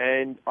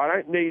 and I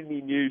don't need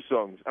any new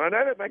songs. And I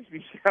know that makes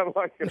me sound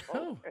like an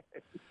old man.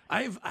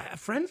 I have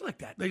friends like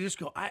that. They just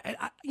go,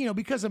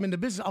 because I'm in the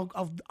business,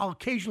 I'll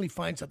occasionally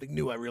find something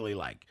new I really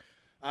like.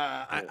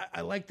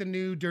 I like the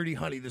new Dirty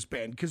Honey, this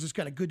band, because it's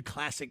got a good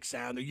classic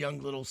sound. They're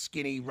young, little,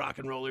 skinny rock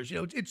and rollers.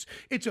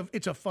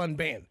 It's a fun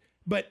band.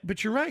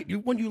 But you're right.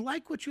 When you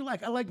like what you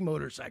like, I like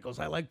motorcycles.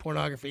 I like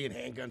pornography and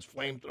handguns,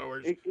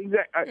 flamethrowers.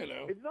 Exactly.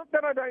 It's not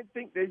that I don't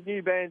think there's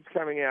new bands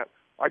coming out.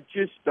 I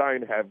just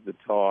don't have the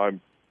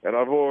time, and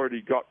I've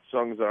already got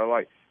songs that I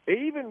like.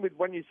 Even with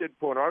when you said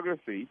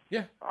pornography,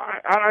 yeah,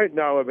 I don't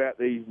know about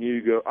these new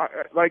girls.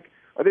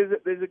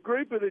 There's a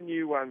group of the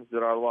new ones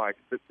that I like,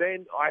 but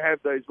then I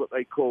have those what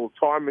they call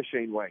time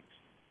machine wanks,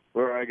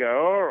 where I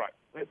go, all right,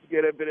 let's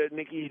get a bit of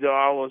Nikki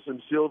Dial or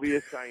some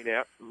Sylvia Saint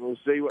out, and we'll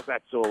see what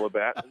that's all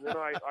about. And then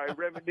I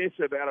reminisce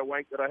about a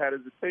wank that I had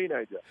as a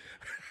teenager.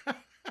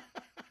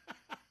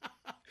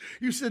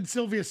 You said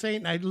Sylvia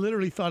Saint, and I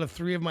literally thought of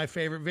 3 of my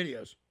favorite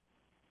videos.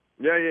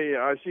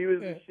 Yeah. She was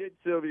the shit,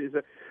 Sylvia.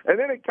 And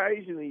then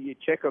occasionally you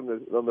check on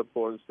the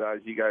porn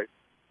stars. You go,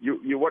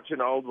 you watch an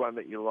old one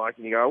that you like,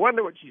 and you go, I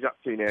wonder what she's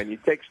up to now. And you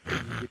text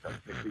her,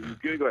 you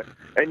Google it,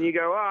 and you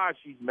go,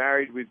 she's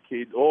married with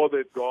kids, or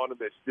they've gone and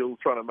they're still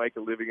trying to make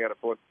a living out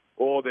of porn,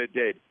 or they're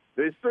dead.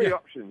 There's 3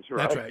 options,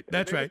 right?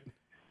 That's right.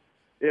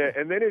 Yeah,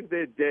 and then if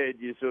they're dead,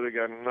 you sort of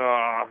go,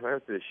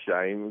 that's a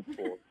shame,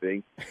 poor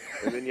thing.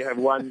 And then you have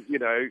one,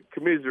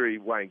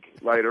 commiserate wank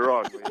later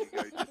on where you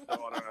go,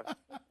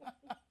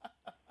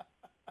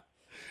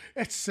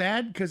 It's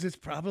sad because it's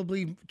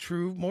probably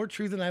more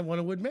true than I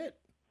want to admit.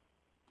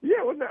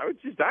 Yeah, well, no,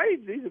 it's just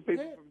age. These are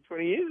people from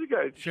 20 years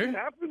ago. Sure. It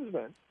happens,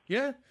 man.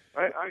 Yeah.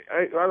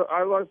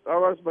 I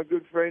lost my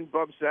good friend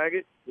Bob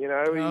Saget. He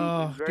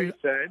was very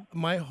sad.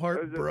 My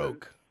heart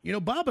broke.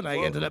 Bob and I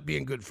ended up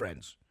being good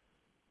friends.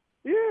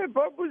 Yeah,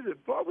 Bob was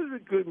a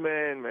good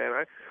man.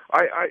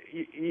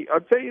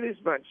 I'll tell you this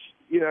much.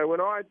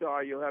 When I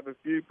die, you'll have a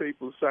few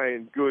people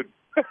saying good.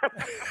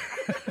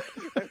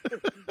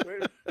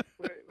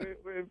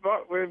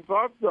 When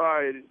Bob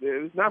died,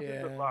 there was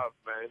nothing but love,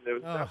 man. There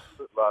was nothing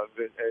but love,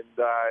 and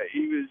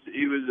he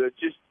was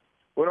just.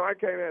 When I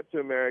came out to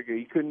America,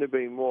 he couldn't have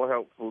been more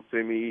helpful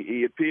to me.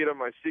 He appeared on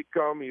my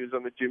sitcom. He was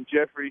on the Jim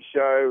Jeffries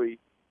show.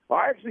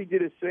 I actually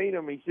did a scene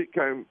on my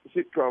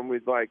sitcom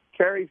with like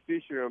Carrie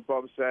Fisher and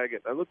Bob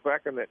Saget. I look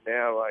back on that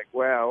now, like,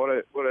 wow, what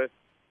a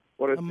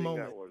thing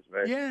moment. that was,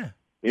 man. Yeah.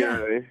 You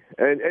know,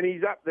 and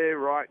he's up there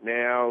right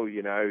now,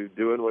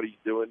 doing what he's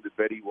doing to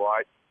Betty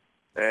White,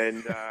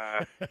 and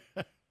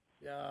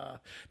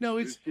no,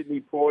 it's Sidney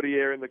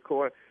Poitier in the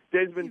corner.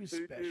 Desmond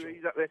Tutu, special.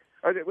 he's up there.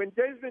 When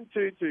Desmond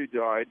Tutu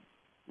died,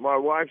 my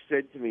wife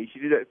said to me, she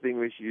did that thing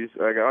where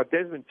I go,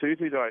 Desmond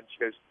Tutu died. And she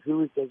goes,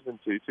 who is Desmond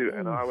Tutu?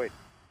 And I went,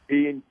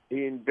 he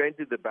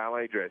invented the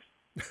ballet dress,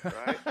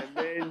 right?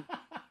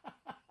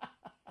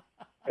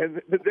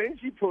 But then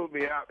she pulled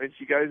me up and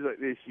she goes like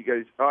this. She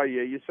goes, oh,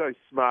 yeah, you're so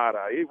smart,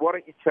 are you? Why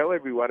don't you tell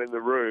everyone in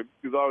the room?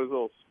 Because I was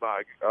all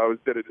smug. I was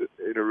better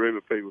in a room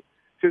of people.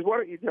 She says, why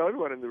don't you tell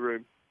everyone in the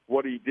room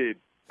what he did?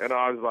 And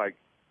I was like,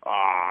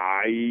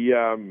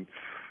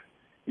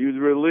 he was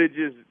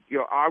religious.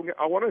 I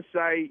want to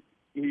say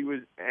he was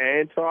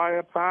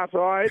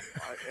anti-apartheid,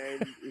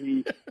 and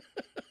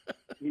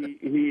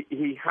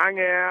he hung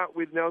out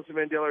with Nelson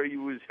Mandela. He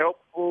was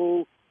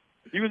helpful.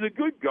 He was a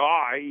good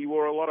guy. He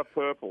wore a lot of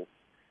purple.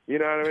 You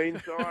know what I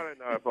mean? So I don't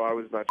know if I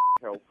was much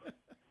help.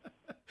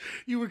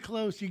 You were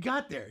close. You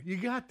got there.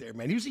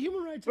 Man. He was a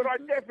human rights But I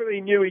activist.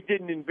 definitely knew he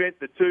didn't invent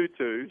the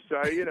tutu,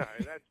 so,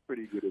 that's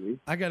pretty good of him.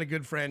 I got a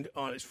good friend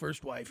on his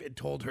first wife and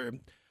told her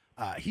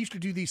he used to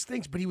do these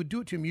things, but he would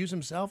do it to amuse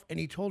himself. And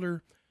he told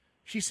her,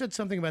 she said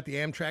something about the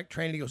Amtrak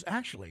train. And he goes,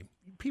 actually,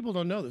 people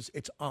don't know this.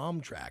 It's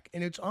Amtrak.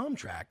 And it's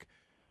Amtrak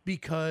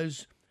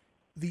because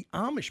the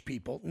Amish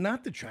people,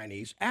 not the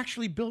Chinese,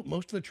 actually built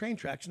most of the train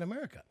tracks in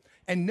America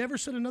and never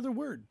said another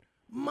word.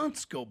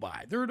 Months go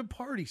by. They're at a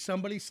party.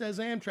 Somebody says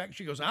Amtrak.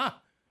 She goes,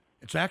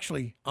 it's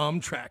actually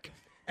Amtrak.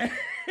 And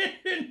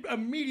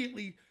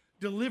immediately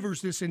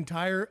delivers this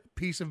entire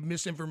piece of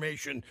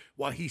misinformation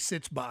while he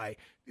sits by.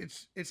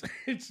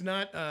 It's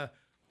not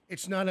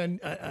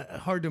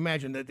hard to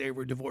imagine that they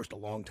were divorced a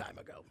long time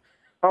ago.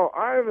 Oh,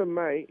 I have a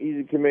mate. He's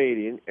a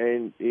comedian,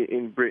 and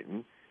in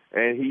Britain,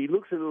 and he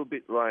looks a little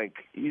bit like,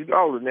 he's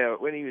older now,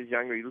 but when he was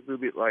younger, he looked a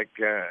little bit like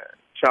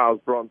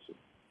Charles Bronson,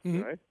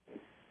 right?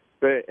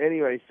 But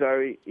anyway,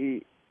 so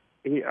he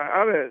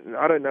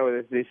I don't know what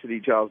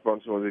ethnicity Charles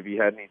Bronson was, if he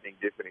had anything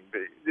different,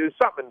 but there's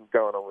something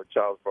going on with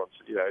Charles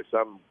Bronson,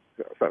 something,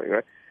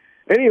 right?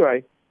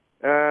 Anyway,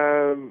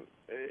 my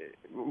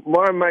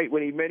mate,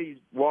 when he met his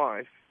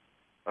wife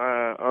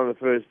on the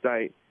first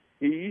date,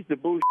 he used to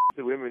bullshit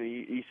the women.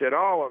 He said,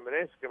 I'm an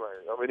Eskimo,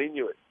 I'm an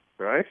Inuit,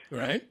 right?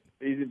 Right.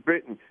 He's in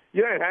Britain.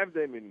 You don't have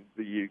them in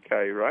the UK,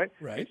 right?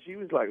 Right. And she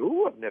was like,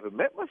 I've never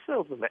met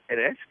myself an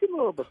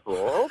Eskimo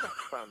before.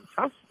 That's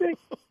fantastic.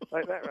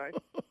 Like that, right?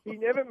 He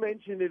never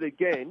mentioned it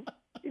again.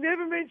 And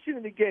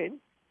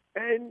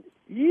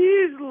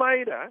years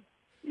later,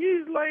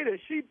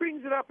 she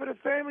brings it up at a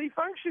family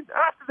function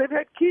after they've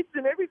had kids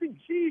and everything.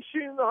 She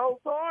assumed the whole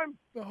time.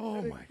 Oh,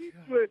 and my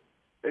God.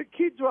 Her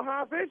kids were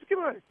half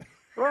Eskimo,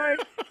 right?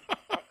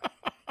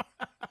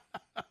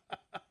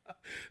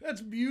 That's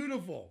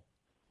beautiful.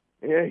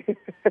 Yeah.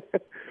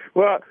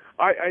 Well,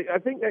 I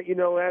think that you're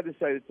not allowed to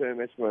say the term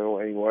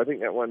Eskimo anymore. I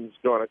think that one's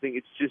gone. I think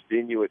it's just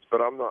Inuits,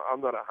 but I'm not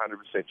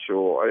 100%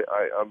 sure.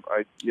 I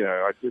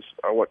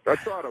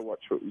try to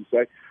watch what you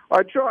say.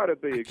 I try to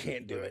be. I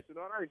can't do it. And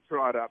I don't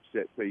try to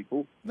upset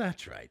people.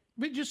 That's right.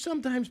 But just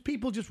sometimes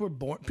people just were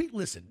born.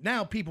 Listen,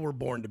 now people were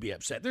born to be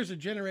upset. There's a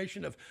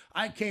generation of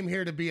I came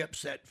here to be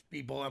upset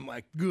people. I'm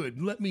like,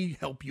 good. Let me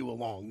help you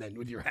along then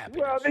with your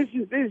happiness. Well, this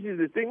is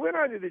the thing. When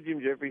I did the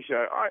Jim Jeffries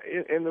show,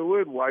 and the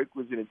word woke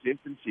was in its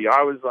infancy,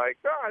 I was like,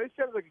 this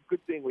sounds like a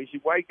good thing. We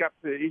should wake up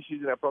to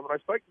issues in our problem. I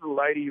spoke to the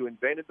lady who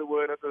invented the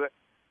word after that,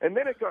 and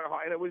then it got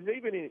high, and it was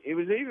even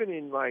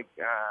in like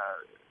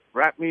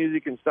rap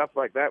music and stuff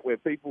like that, where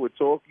people were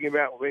talking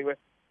about being.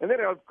 And then,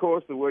 of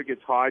course, the word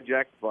gets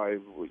hijacked by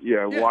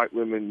white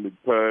women with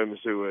perms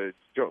who are,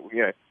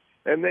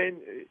 and then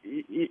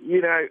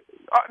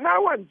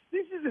no one.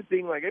 This is the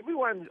thing. Like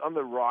everyone on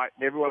the right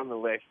and everyone on the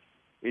left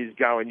is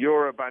going,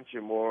 "You're a bunch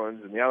of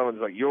morons," and the other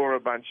one's like, "You're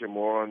a bunch of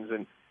morons,"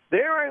 and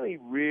they're only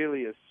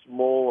really a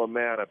small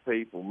amount of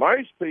people.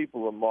 Most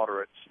people are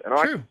moderates, and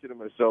I consider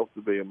myself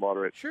to be a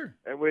moderate. Sure.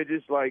 And we're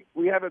just like,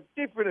 we have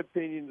different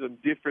opinions on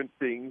different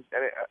things.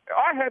 And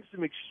I have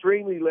some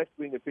extremely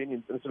left-wing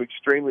opinions and some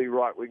extremely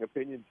right-wing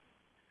opinions.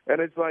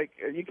 And it's like,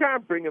 you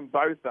can't bring them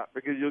both up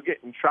because you'll get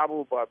in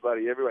trouble by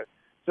bloody everyone.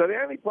 So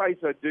the only place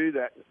I do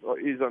that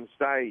is on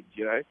stage,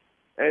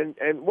 And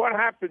what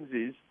happens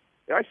is,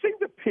 I seem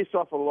to piss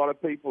off a lot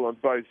of people on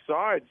both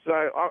sides.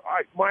 So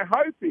my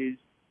hope is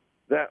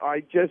that I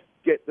just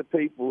get the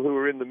people who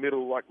are in the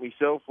middle, like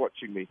myself,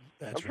 watching me.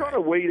 I'm trying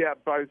to weed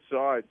out both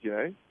sides,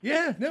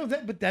 Yeah, no,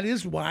 but that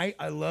is why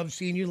I love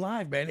seeing you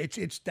live, man.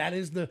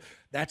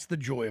 That's the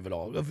joy of it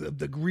all, of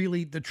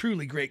the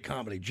truly great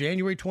comedy.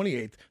 January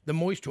 28th, the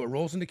Moist Tour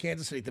rolls into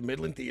Kansas City at the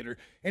Midland Theater,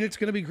 and it's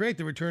going to be great.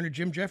 The return of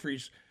Jim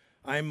Jeffries.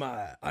 I'm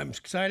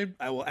excited.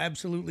 I will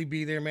absolutely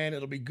be there, man.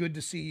 It'll be good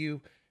to see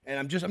you. And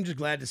I'm just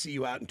glad to see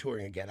you out and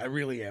touring again. I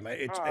really am.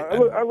 I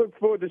look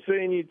forward to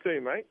seeing you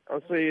too, mate.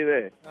 I'll see you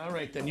there. All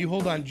right, then. You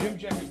hold on. Jim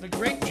Jeffries, the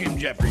great Jim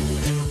Jeffries.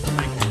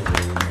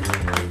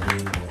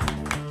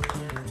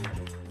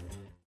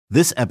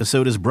 This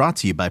episode is brought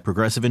to you by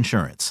Progressive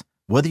Insurance.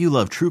 Whether you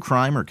love true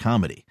crime or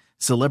comedy,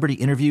 celebrity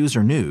interviews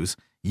or news,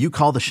 you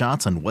call the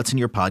shots on what's in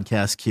your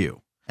podcast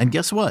queue. And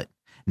guess what?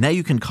 Now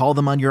you can call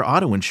them on your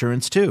auto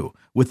insurance too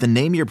with the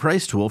Name Your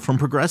Price tool from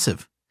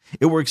Progressive.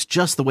 It works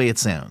just the way it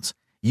sounds.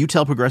 You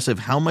tell Progressive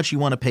how much you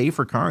want to pay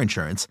for car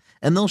insurance,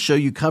 and they'll show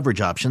you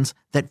coverage options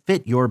that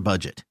fit your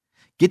budget.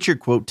 Get your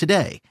quote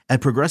today at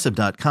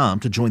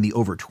Progressive.com to join the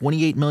over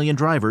 28 million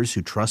drivers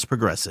who trust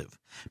Progressive.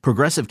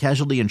 Progressive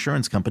Casualty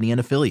Insurance Company and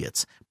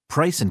Affiliates.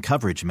 Price and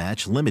coverage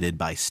match limited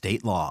by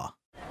state law.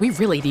 We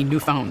really need new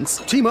phones.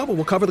 T-Mobile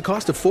will cover the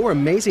cost of 4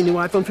 amazing new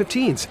iPhone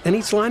 15s, and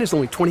each line is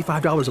only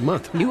 $25 a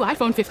month. New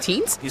iPhone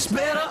 15s? It's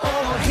better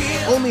over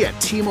here. Only at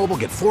T-Mobile,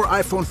 get 4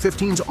 iPhone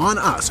 15s on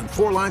us and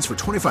 4 lines for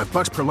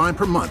 $25 per line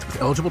per month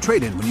with eligible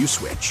trade-in when you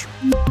switch.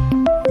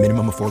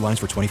 Minimum of 4 lines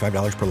for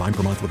 $25 per line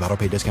per month with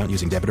autopay discount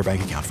using debit or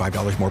bank account.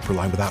 $5 more per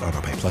line without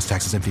autopay, plus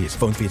taxes and fees.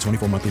 Phone fee at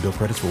 24 monthly bill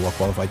credits for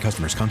well-qualified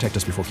customers. Contact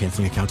us before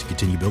canceling account to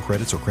continue bill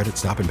credits or credit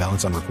stop and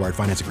balance on required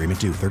finance agreement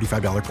due.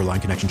 $35 per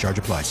line connection charge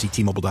applies. See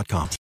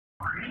T-Mobile.com.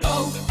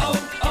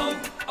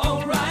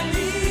 O'Reilly.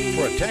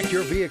 Protect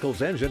your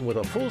vehicle's engine with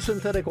a full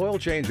synthetic oil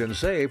change and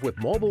save with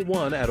Mobil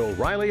 1 at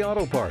O'Reilly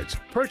Auto Parts.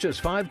 Purchase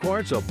 5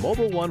 quarts of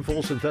Mobil 1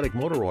 full synthetic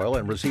motor oil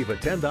and receive a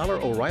 $10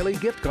 O'Reilly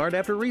gift card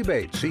after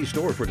rebate. See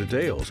store for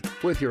details.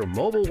 With your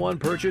Mobil 1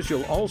 purchase,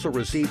 you'll also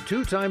receive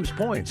 2 times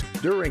points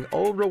during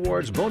O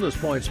Rewards Bonus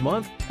Points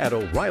Month at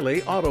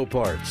O'Reilly Auto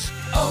Parts.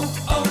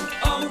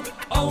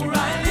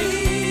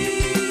 O'Reilly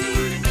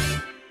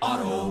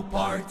Auto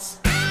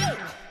Parts.